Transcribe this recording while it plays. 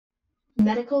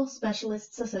Medical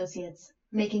Specialists Associates,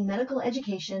 making medical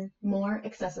education more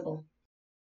accessible.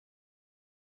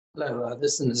 Hello,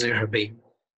 this is Nazir Habib,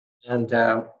 and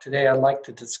today I'd like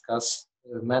to discuss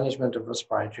the management of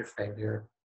respiratory failure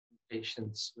in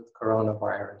patients with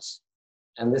coronavirus.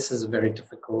 And this is a very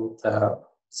difficult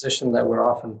position that we're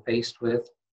often faced with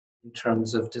in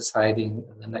terms of deciding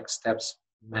the next steps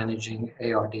managing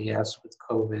ARDS with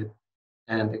COVID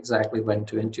and exactly when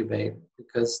to intubate,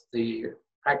 because the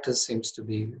practice seems to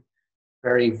be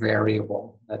very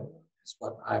variable. That is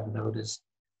what I've noticed.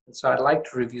 And so I'd like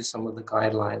to review some of the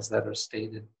guidelines that are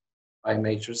stated by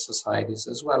major societies,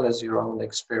 as well as your own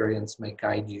experience may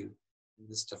guide you in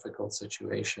this difficult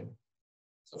situation.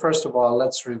 So first of all,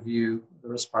 let's review the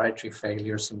respiratory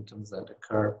failure symptoms that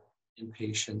occur in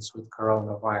patients with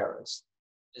coronavirus.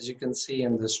 As you can see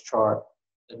in this chart,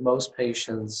 that most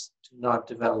patients do not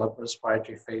develop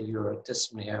respiratory failure or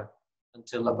dyspnea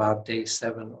until about day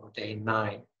 7 or day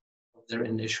 9 of their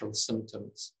initial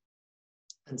symptoms.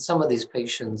 And some of these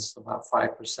patients, about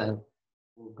 5%,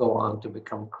 will go on to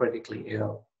become critically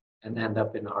ill and end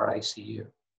up in our ICU.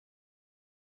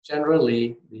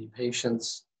 Generally, the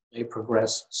patients may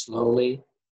progress slowly,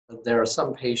 but there are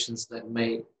some patients that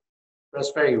may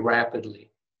progress very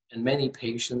rapidly. And many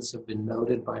patients have been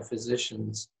noted by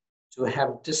physicians to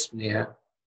have dyspnea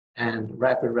and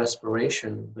rapid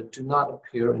respiration, but do not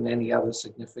appear in any other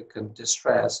significant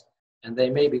distress. And they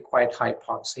may be quite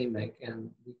hypoxemic, and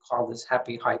we call this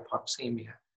happy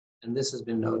hypoxemia. And this has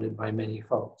been noted by many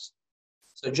folks.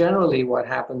 So generally what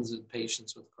happens in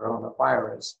patients with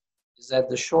coronavirus is that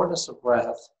the shortness of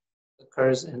breath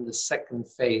occurs in the second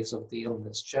phase of the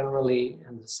illness, generally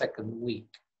in the second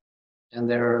week. And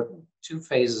there are two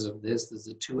phases of this. There's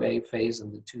the 2A phase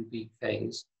and the 2B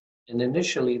phase. And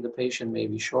initially the patient may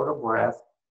be short of breath,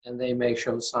 and they may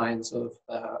show signs of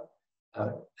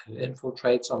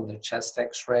infiltrates on their chest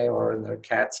x-ray or in their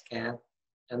CAT scan,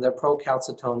 and their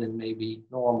procalcitonin may be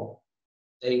normal.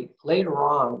 They later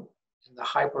on in the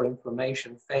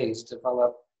hyperinflammation phase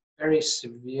develop very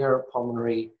severe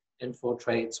pulmonary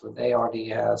infiltrates with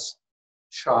ARDS,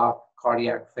 shock,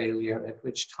 cardiac failure, at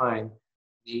which time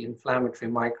the inflammatory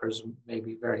markers may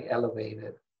be very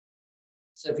elevated.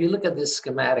 So if you look at this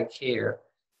schematic here,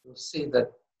 you'll see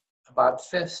that about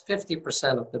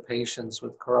 50% of the patients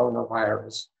with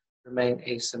coronavirus remain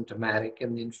asymptomatic,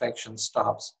 and the infection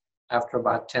stops after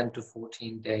about 10 to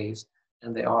 14 days,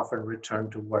 and they often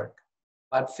return to work.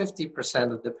 About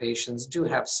 50% of the patients do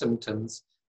have symptoms,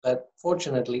 but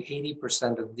fortunately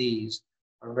 80% of these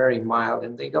are very mild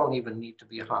and they don't even need to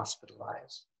be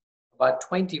hospitalized. About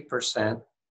 20%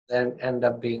 then end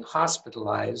up being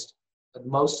hospitalized, but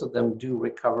most of them do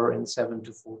recover in 7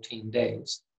 to 14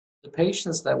 days. The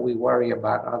patients that we worry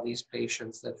about are these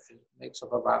patients that makes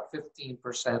up about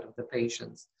 15% of the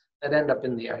patients that end up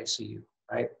in the ICU,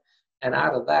 right? And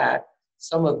out of that,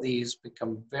 some of these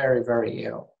become very, very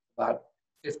ill. About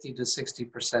 50 to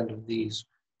 60% of these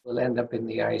will end up in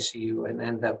the ICU and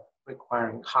end up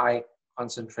requiring high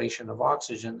concentration of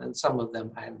oxygen, and some of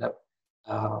them end up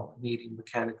needing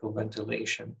mechanical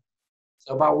ventilation.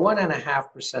 So about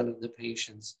 1.5% of the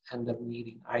patients end up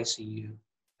needing ICU,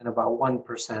 and about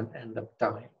 1% end up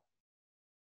dying.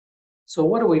 So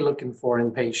what are we looking for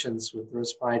in patients with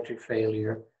respiratory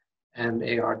failure and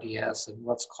ARDS and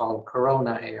what's called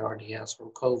corona ARDS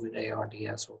or COVID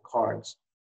ARDS or CARDS?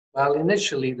 Well,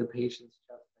 initially the patient's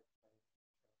chest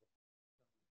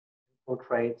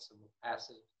infiltrates and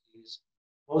opacities,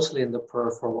 mostly in the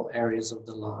peripheral areas of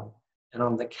the lung. And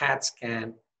on the CAT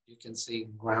scan, you can see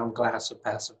ground glass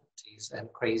opacities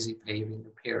and crazy paving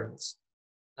appearance.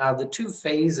 Now, the two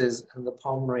phases in the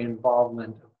pulmonary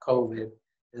involvement of COVID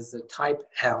is the type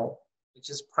L, which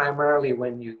is primarily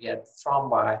when you get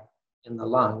thrombi in the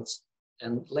lungs.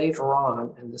 And later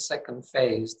on, in the second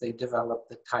phase, they develop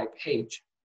the type H,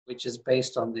 which is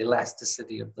based on the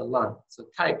elasticity of the lung. So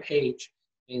type H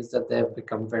means that they've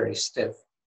become very stiff.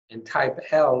 And type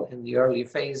L, in the early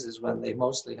phases, when they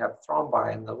mostly have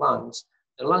thrombi in the lungs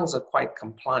are quite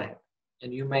compliant.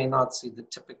 And you may not see the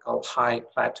typical high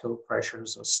plateau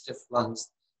pressures or stiff lungs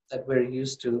that we're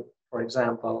used to, for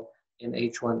example, in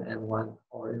H1N1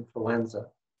 or influenza.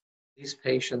 These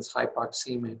patients'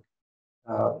 hypoxemic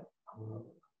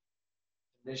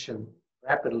condition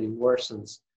rapidly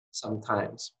worsens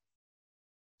sometimes.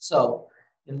 So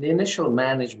in the initial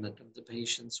management of the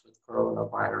patients with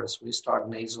coronavirus, we start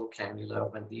nasal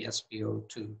cannula when the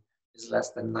SpO2 is less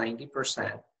than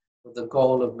 90%, with the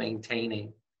goal of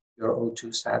maintaining your O2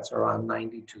 sats around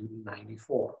 92 to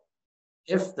 94.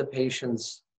 If the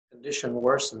patient's condition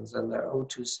worsens and their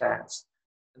O2 sats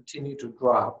continue to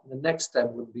drop, the next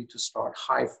step would be to start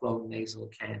high flow nasal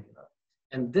cannula.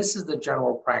 And this is the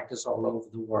general practice all over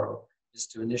the world, is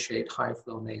to initiate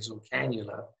high-flow nasal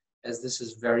cannula, as this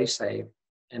is very safe,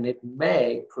 and it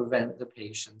may prevent the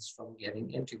patients from getting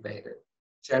intubated.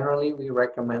 Generally, we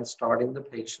recommend starting the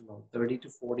patient on 30 to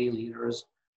 40 liters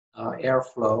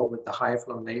airflow with the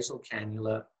high-flow nasal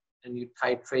cannula, and you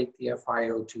titrate the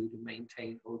FiO2 to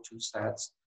maintain O2 sats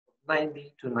of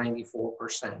 90 to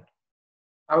 94%.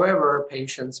 However,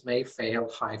 patients may fail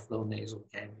high-flow nasal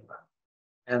cannula,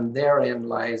 and therein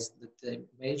lies the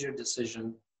major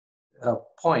decision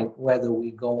point whether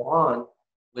we go on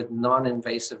with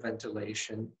non-invasive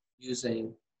ventilation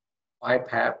using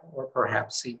BiPAP or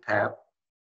perhaps CPAP,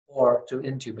 or to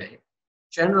intubate.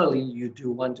 Generally, you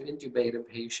do want to intubate a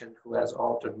patient who has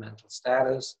altered mental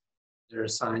status. There are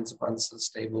signs of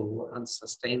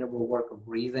unsustainable work of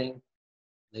breathing.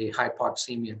 The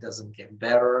hypoxemia doesn't get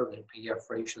better. The PF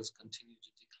ratios continue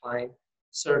to decline.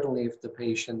 Certainly, if the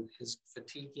patient is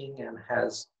fatiguing and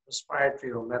has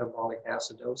respiratory or metabolic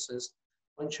acidosis,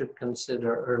 one should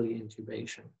consider early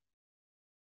intubation.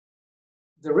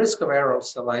 The risk of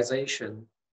aerosolization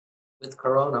with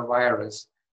coronavirus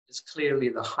is clearly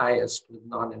the highest with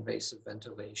non-invasive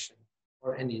ventilation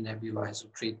or any nebulizer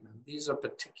treatment. These are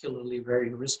particularly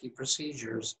very risky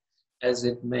procedures, as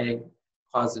it may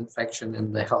cause infection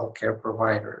in the healthcare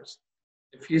providers.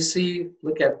 If you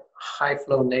look at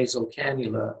high-flow nasal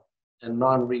cannula and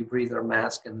non-rebreather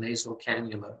mask and nasal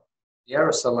cannula, the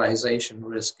aerosolization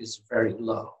risk is very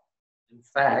low. In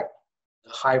fact,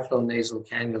 the high-flow nasal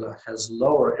cannula has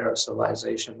lower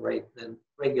aerosolization rate than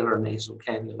regular nasal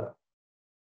cannula.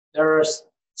 There are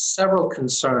several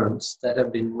concerns that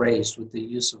have been raised with the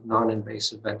use of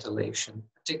non-invasive ventilation,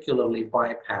 particularly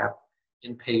BiPAP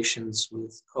in patients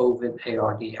with COVID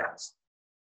ARDS.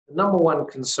 The number one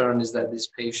concern is that these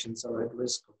patients are at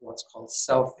risk of what's called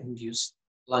self-induced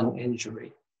lung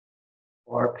injury,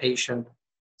 or patient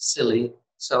silly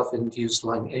self-induced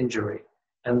lung injury.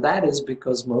 And that is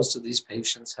because most of these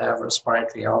patients have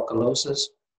respiratory alkalosis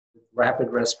with rapid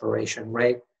respiration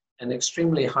rate and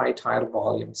extremely high tidal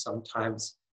volume,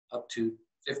 sometimes up to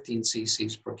 15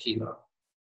 cc's per kilo.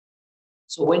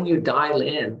 So when you dial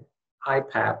in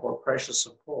IPAP or pressure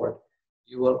support,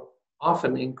 you will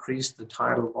often increase the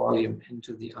tidal volume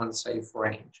into the unsafe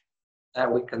range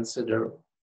that we consider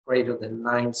greater than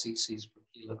 9 cc's per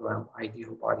kilogram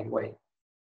ideal body weight.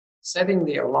 Setting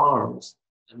the alarms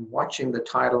and watching the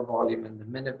tidal volume and the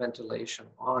minute ventilation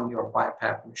on your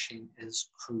BiPAP machine is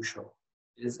crucial.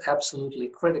 It is absolutely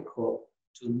critical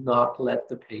to not let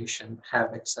the patient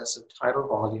have excessive tidal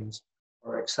volumes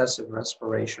or excessive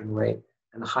respiration rate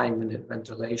and high minute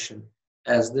ventilation,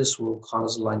 as this will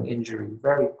cause lung injury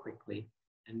very quickly,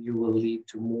 and you will lead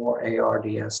to more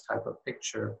ARDS type of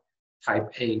picture, type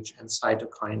H, and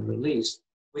cytokine release,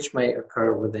 which may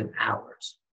occur within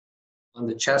hours. On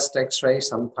the chest X-ray,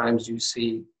 sometimes you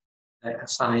see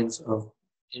signs of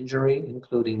injury,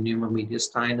 including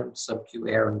pneumomediastinum, subcu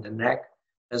air in the neck,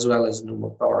 as well as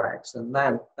pneumothorax. And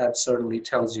that certainly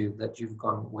tells you that you've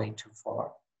gone way too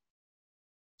far.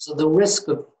 So the risk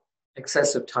of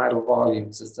excessive tidal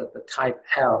volumes is that the type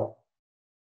L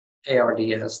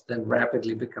ARDS then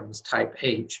rapidly becomes type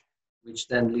H, which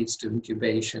then leads to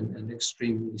intubation and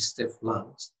extremely stiff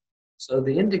lungs. So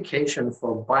the indication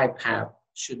for BiPAP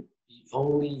should be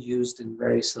only used in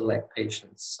very select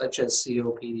patients, such as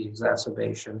COPD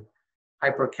exacerbation,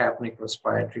 hypercapnic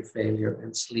respiratory failure,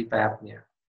 and sleep apnea.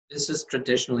 This is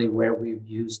traditionally where we've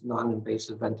used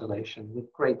non-invasive ventilation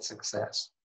with great success.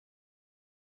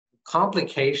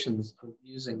 Complications of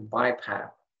using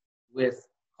BiPAP with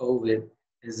COVID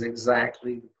is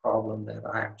exactly the problem that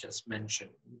I have just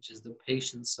mentioned, which is the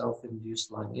patient's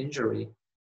self-induced lung injury,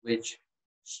 which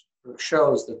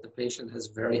shows that the patient has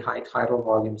very high tidal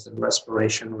volumes and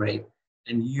respiration rate,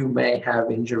 and you may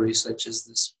have injuries such as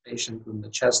this patient from the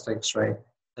chest X-ray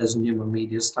has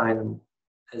pneumomediastinum,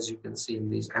 as you can see in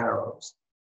these arrows.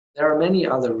 There are many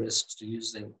other risks to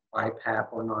using BiPAP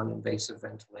or non-invasive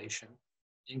ventilation,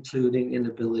 including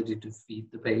inability to feed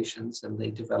the patients and they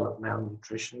develop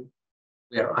malnutrition.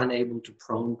 We are unable to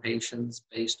prone patients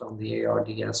based on the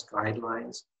ARDS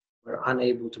guidelines. We're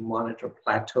unable to monitor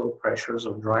plateau pressures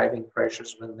or driving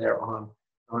pressures when they're on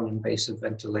non-invasive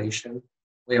ventilation.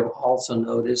 We have also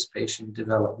noticed patients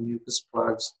develop mucus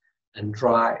plugs and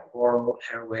dry oral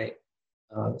airway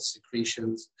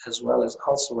secretions, as well as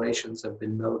ulcerations have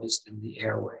been noticed in the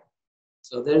airway.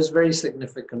 So there's very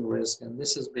significant risk, and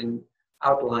this has been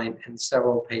outlined in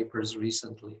several papers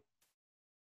recently.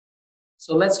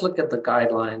 So let's look at the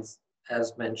guidelines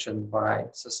as mentioned by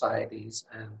societies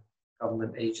and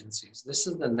government agencies. This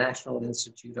is the National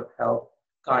Institute of Health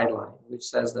guideline, which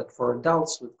says that for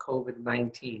adults with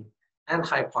COVID-19 and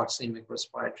hypoxemic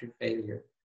respiratory failure.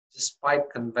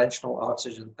 Despite conventional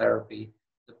oxygen therapy,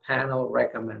 the panel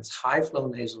recommends high-flow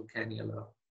nasal cannula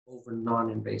over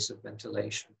non-invasive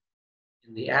ventilation.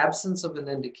 In the absence of an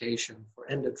indication for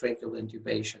endotracheal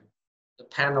intubation, the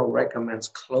panel recommends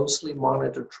closely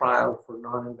monitored trial for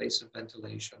non-invasive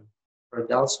ventilation for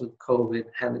adults with COVID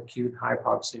and acute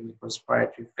hypoxemic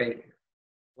respiratory failure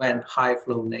when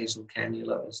high-flow nasal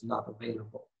cannula is not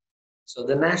available. So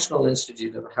the National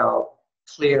Institute of Health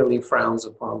clearly frowns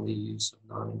upon the use of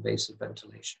non-invasive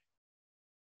ventilation.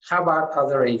 How about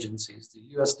other agencies? The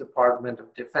U.S. Department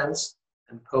of Defense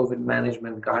and COVID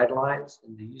management guidelines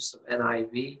in the use of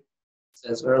NIV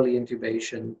says early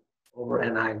intubation over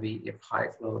NIV if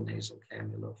high-flow nasal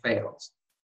cannula fails.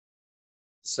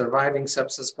 The surviving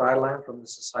sepsis guideline from the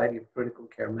Society of Critical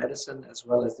Care Medicine, as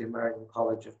well as the American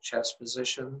College of Chest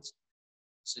Physicians,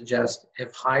 suggest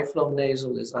if high-flow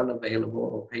nasal is unavailable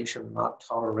or patient not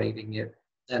tolerating it,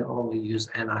 then only use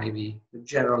NIV, but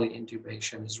generally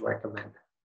intubation is recommended.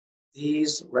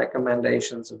 These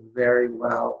recommendations are very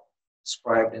well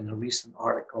described in a recent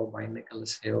article by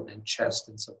Nicholas Hill in Chest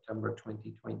in September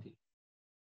 2020.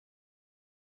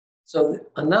 So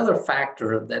another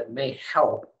factor that may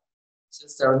help,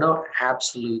 since there are no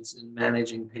absolutes in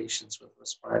managing patients with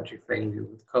respiratory failure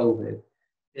with COVID,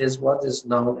 is what is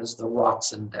known as the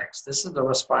ROX index. This is the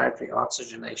Respiratory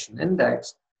Oxygenation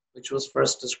Index, which was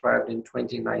first described in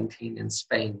 2019 in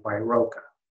Spain by Roca.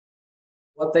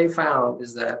 What they found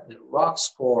is that the ROX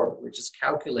score, which is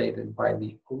calculated by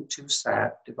the O2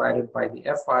 sat divided by the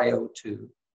FiO2,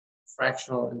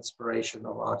 fractional inspiration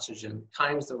of oxygen,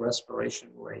 times the respiration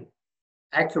rate,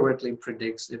 accurately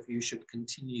predicts if you should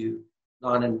continue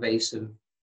non-invasive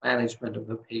management of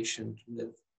a patient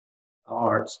with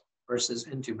ARDS versus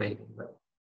intubating them.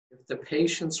 If the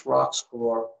patient's ROX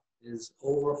score is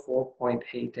over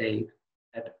 4.88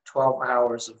 at 12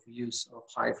 hours of use of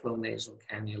high-flow nasal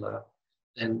cannula,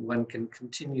 then one can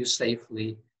continue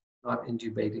safely not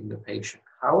intubating the patient.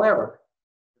 However,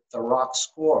 if the ROX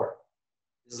score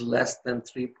is less than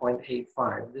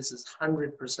 3.85, this is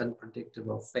 100% predictive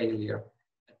of failure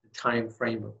at the time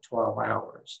frame of 12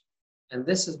 hours. And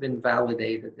this has been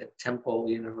validated at Temple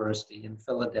University in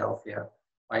Philadelphia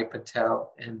by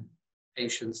Patel and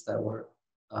patients that were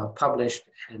published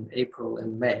in April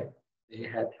and May. They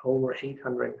had over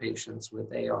 800 patients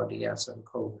with ARDS and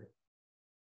COVID.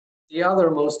 The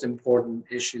other most important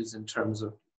issues in terms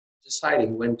of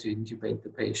deciding when to intubate the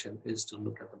patient is to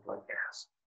look at the blood gas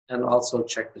and also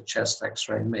check the chest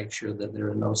x-ray and make sure that there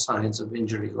are no signs of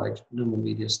injury like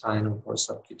pneumomediastinum or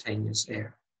subcutaneous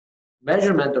air.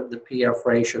 Measurement of the PF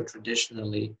ratio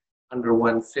traditionally under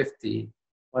 150,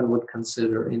 one would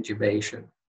consider intubation,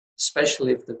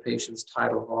 especially if the patient's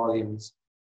tidal volumes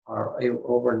are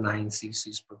over 9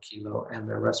 cc's per kilo and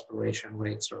their respiration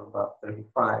rates are above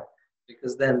 35,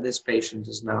 because then this patient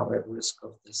is now at risk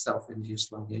of the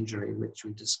self-induced lung injury, which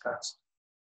we discussed.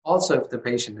 Also, if the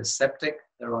patient is septic,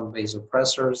 they're on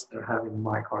vasopressors, they're having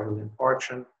myocardial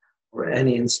infarction, or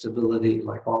any instability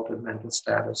like altered mental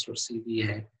status or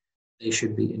CVA, they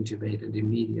should be intubated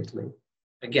immediately.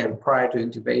 Again, prior to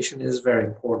intubation, it is very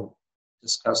important to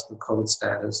discuss the code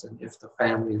status and if the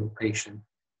family or patient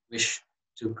wish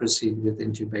to proceed with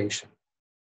intubation.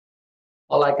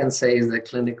 All I can say is that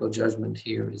clinical judgment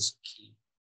here is key.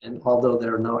 And although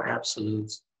there are no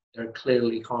absolutes, there are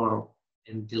clearly harm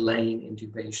in delaying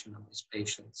intubation of these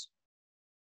patients.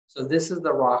 So this is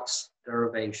the ROX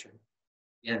derivation.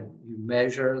 Again, you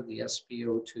measure the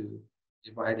SpO2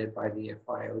 divided by the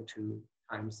FiO2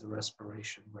 times the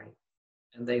respiration rate.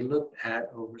 And they looked at,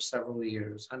 over several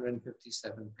years,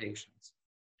 157 patients.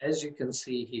 As you can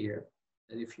see here,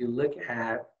 that if you look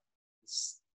at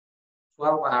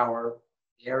 12-hour,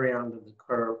 the area under the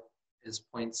curve is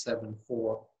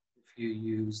 0.74 if you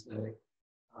use the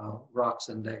ROX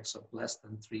index of less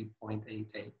than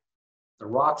 3.88. The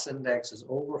ROX index is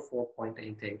over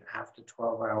 4.88 after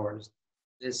 12 hours.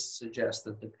 This suggests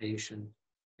that the patient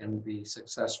can be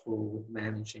successful with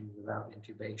managing without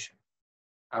intubation.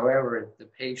 However, if the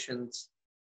patient's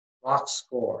ROX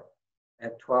score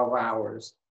at 12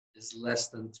 hours is less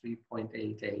than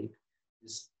 3.88,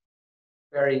 this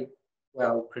very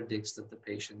well predicts that the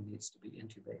patient needs to be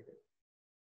intubated.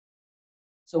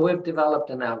 So we've developed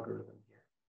an algorithm here.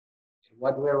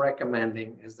 What we're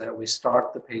recommending is that we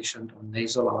start the patient on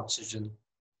nasal oxygen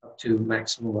up to a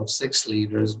maximum of 6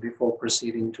 liters before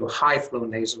proceeding to a high-flow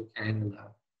nasal cannula.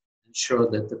 Ensure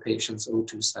that the patient's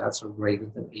O2 sats are greater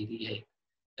than 88.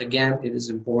 Again, it is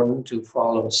important to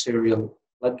follow serial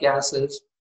blood gases,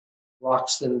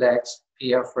 ROX index,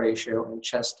 PF ratio, and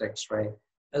chest x-ray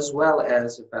as well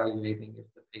as evaluating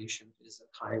if the patient is at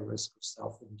high risk of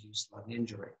self-induced lung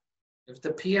injury. If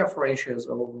the PF ratio is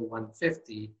over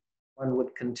 150, one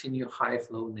would continue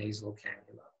high-flow nasal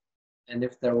cannula. And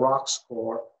if the ROC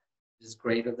score is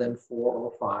greater than 4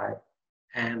 or 5,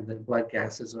 and the blood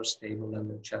gases are stable and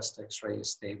the chest X-ray is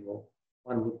stable,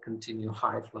 one would continue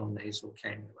high-flow nasal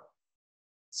cannula.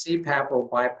 CPAP or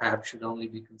BiPAP should only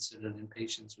be considered in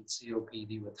patients with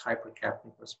COPD with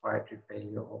hypercapnic respiratory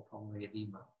failure or pulmonary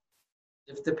edema.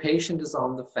 If the patient is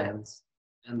on the fence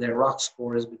and their ROC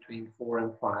score is between 4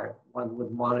 and 5, one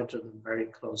would monitor them very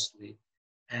closely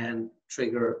and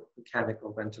trigger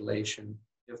mechanical ventilation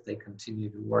if they continue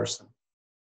to worsen.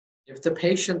 If the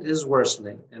patient is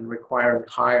worsening and requiring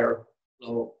higher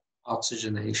flow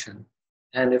oxygenation,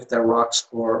 and if their ROC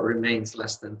score remains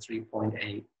less than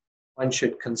 3.8, one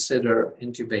should consider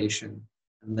intubation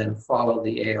and then follow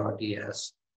the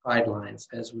ARDS guidelines,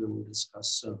 as we will discuss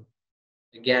soon.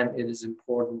 Again, it is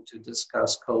important to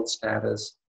discuss code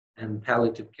status and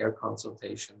palliative care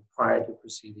consultation prior to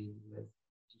proceeding with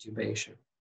intubation.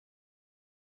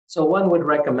 So one would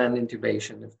recommend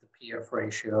intubation if the PF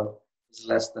ratio is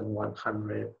less than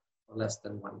 100 or less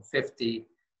than 150.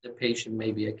 The patient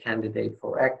may be a candidate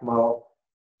for ECMO.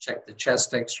 Check the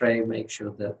chest X-ray, make sure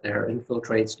that their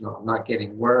infiltrate's not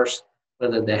getting worse,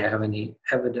 whether they have any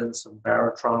evidence of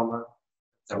barotrauma,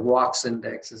 if the ROX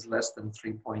index is less than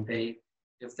 3.8,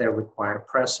 if they require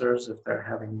pressors, if they're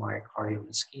having myocardial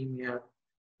ischemia,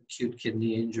 acute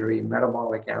kidney injury,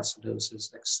 metabolic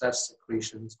acidosis, excess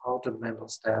secretions, altered mental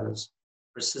status,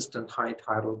 persistent high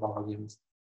tidal volumes,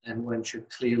 then one should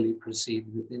clearly proceed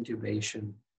with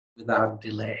intubation without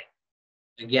delay.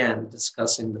 Again,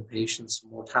 discussing the patient's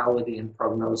mortality and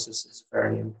prognosis is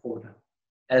very important.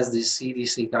 As the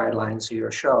CDC guidelines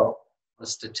here show, or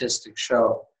statistics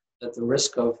show, that the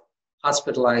risk of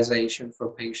hospitalization for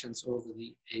patients over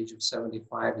the age of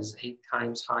 75 is 8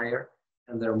 times higher,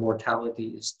 and their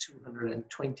mortality is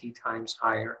 220 times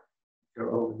higher if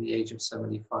you're over the age of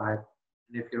 75.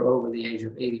 And if you're over the age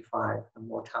of 85, the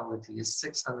mortality is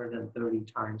 630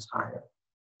 times higher.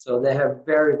 So they have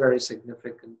very, very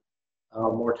significant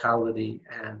mortality,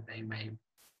 and they may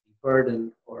be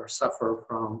burdened or suffer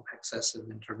from excessive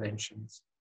interventions.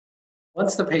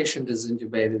 Once the patient is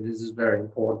intubated, it is very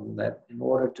important that in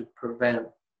order to prevent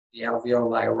the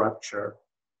alveoli rupture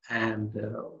and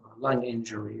lung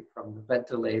injury from the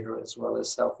ventilator as well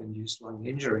as self-induced lung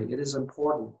injury, it is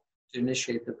important to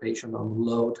initiate the patient on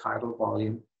low tidal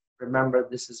volume. Remember,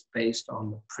 this is based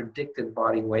on the predicted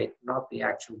body weight, not the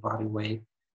actual body weight,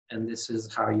 and this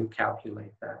is how you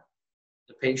calculate that.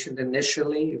 The patient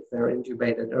initially, if they're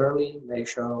intubated early, may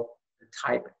show the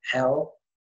type L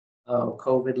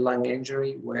COVID lung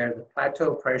injury, where the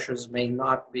plateau pressures may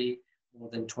not be more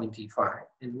than 25,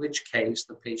 in which case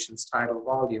the patient's tidal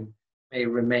volume may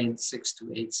remain 6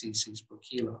 to 8 cc's per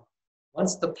kilo.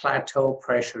 Once the plateau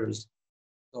pressures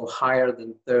go higher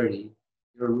than 30,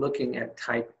 you're looking at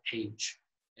type H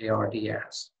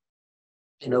ARDS.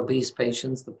 In obese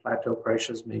patients, the plateau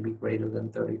pressures may be greater than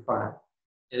 35.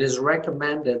 It is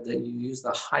recommended that you use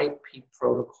the high PEEP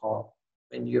protocol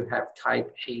when you have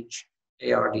type H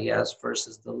ARDS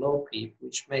versus the low PEEP,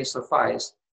 which may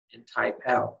suffice in type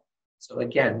L. So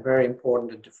again, very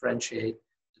important to differentiate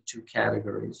the two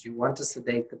categories. You want to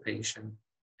sedate the patient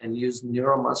and use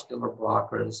neuromuscular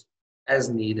blockers as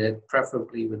needed,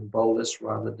 preferably with bolus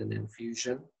rather than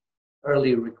infusion.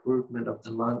 Early recruitment of the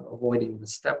lung, avoiding the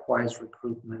stepwise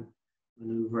recruitment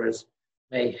maneuvers,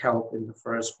 may help in the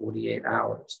first 48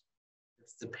 hours.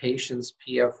 If the patient's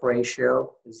PF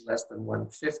ratio is less than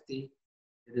 150,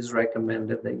 it is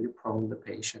recommended that you prone the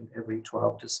patient every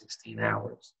 12 to 16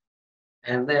 hours.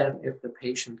 And then if the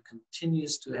patient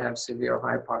continues to have severe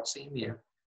hypoxemia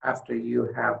after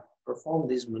you have performed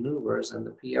these maneuvers and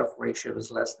the PF ratio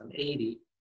is less than 80 in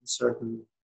certain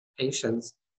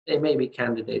patients, they may be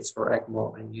candidates for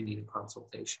ECMO and you need a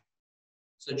consultation.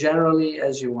 So generally,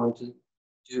 as you want to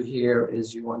do here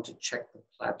is you want to check the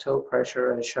plateau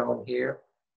pressure as shown here.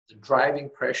 The driving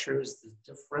pressure is the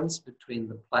difference between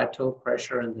the plateau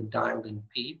pressure and the dialed in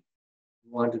PEEP.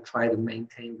 You want to try to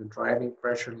maintain the driving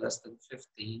pressure less than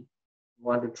 15. You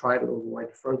want to try to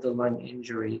avoid further lung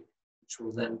injury, which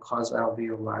will then cause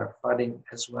alveolar flooding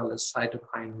as well as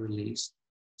cytokine release.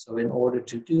 So in order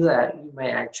to do that, you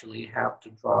may actually have to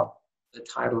drop the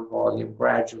tidal volume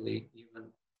gradually, even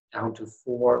down to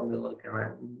 4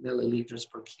 milliliters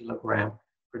per kilogram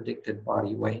predicted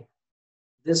body weight.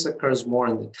 This occurs more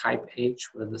in the type H,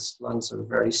 where the lungs are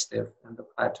very stiff and the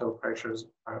plateau pressures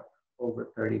are over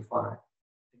 35.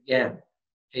 Again,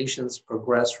 patients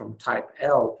progress from type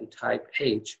L to type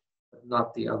H, but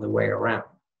not the other way around.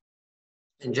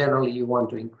 And generally, you want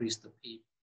to increase the peak,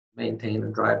 maintain a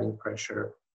driving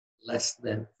pressure less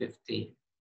than 15.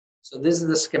 So this is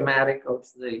the schematic of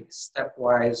the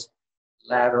stepwise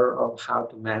ladder of how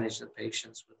to manage the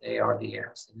patients with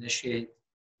ARDS. Initiate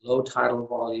low tidal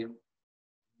volume,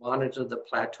 monitor the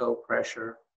plateau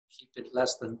pressure, keep it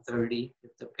less than 30.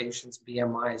 If the patient's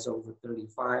BMI is over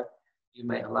 35, you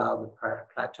may allow the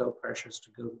plateau pressures to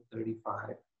go to 35.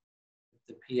 If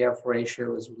the PF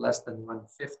ratio is less than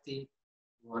 150,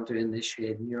 you want to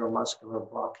initiate neuromuscular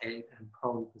blockade and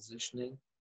prone positioning.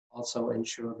 Also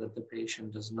ensure that the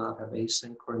patient does not have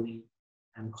asynchrony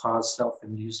and cause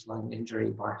self-induced lung injury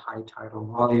by high tidal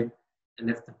volume. And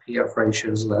if the PF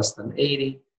ratio is less than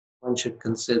 80, one should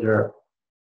consider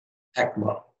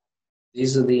ECMO.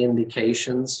 These are the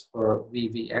indications for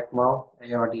VV ECMO,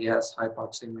 ARDS,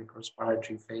 hypoxemic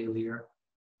respiratory failure,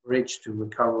 bridge to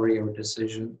recovery or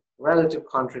decision. Relative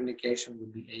contraindication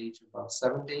would be age above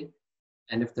 70,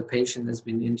 and if the patient has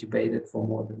been intubated for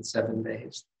more than 7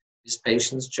 days. These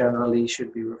patients generally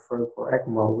should be referred for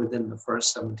ECMO within the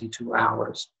first 72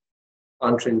 hours.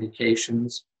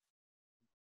 Contraindications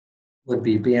would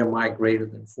be BMI greater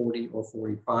than 40 or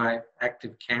 45,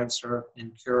 active cancer,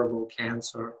 incurable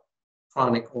cancer,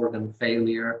 chronic organ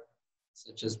failure,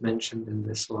 such as mentioned in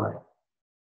this slide.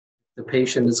 If the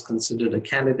patient is considered a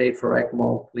candidate for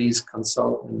ECMO, please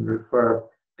consult and refer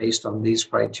based on these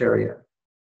criteria.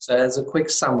 So as a quick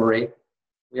summary,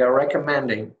 we are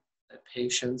recommending that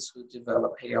patients who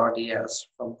develop ARDS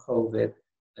from COVID,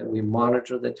 that we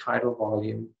monitor the tidal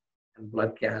volume and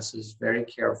blood gases very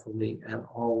carefully and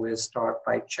always start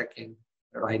by checking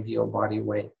their ideal body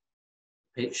weight.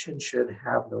 The patient should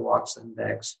have the ROX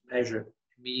index measured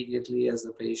immediately as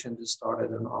the patient is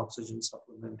started on oxygen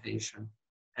supplementation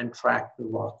and track the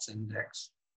ROX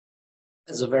index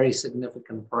as a very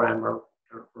significant parameter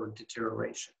for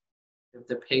deterioration. If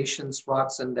the patient's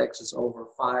ROX index is over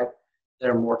 5,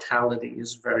 their mortality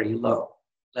is very low,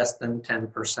 less than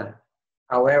 10%.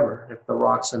 However, if the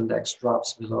ROX index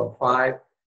drops below 5,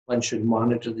 one should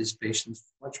monitor these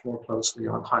patients much more closely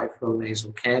on high-flow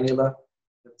nasal cannula.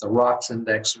 If the ROX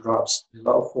index drops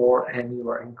below 4 and you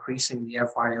are increasing the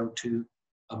FiO2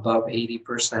 above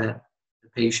 80%, the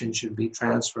patient should be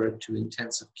transferred to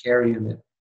intensive care unit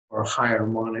for higher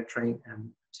monitoring and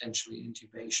potentially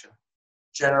intubation.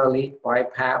 Generally,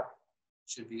 BiPAP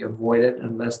should be avoided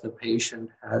unless the patient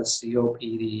has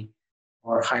COPD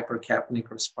or hypercapnic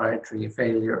respiratory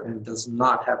failure and does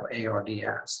not have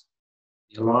ARDS.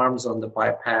 The alarms on the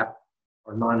BiPAP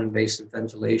or non-invasive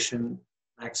ventilation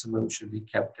maximum should be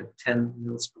kept at 10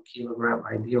 mils per kilogram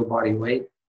ideal body weight.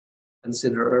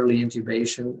 Consider early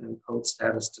intubation and code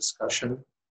status discussion.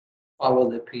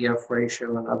 Follow the PF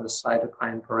ratio and other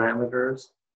cytokine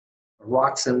parameters. A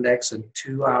ROX index at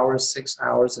 2 hours, 6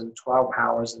 hours, and 12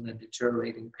 hours in a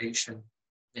deteriorating patient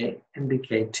may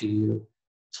indicate to you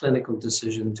clinical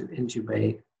decision to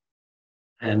intubate,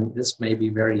 and this may be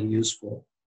very useful.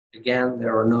 Again,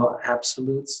 there are no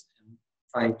absolutes in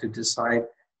trying to decide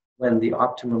when the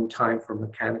optimum time for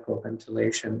mechanical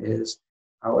ventilation is.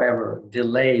 However,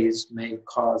 delays may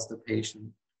cause the patient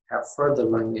to have further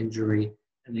lung injury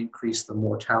and increase the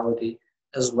mortality,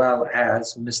 as well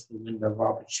as miss the window of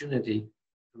opportunity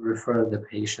to refer the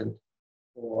patient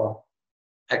for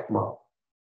ECMO.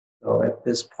 So at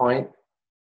this point,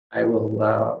 I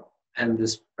will end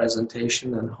this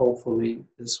presentation, and hopefully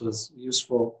this was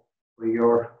useful for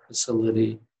your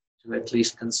facility to at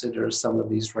least consider some of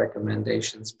these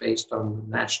recommendations based on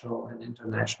national and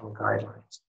international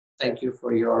guidelines. Thank you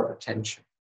for your attention.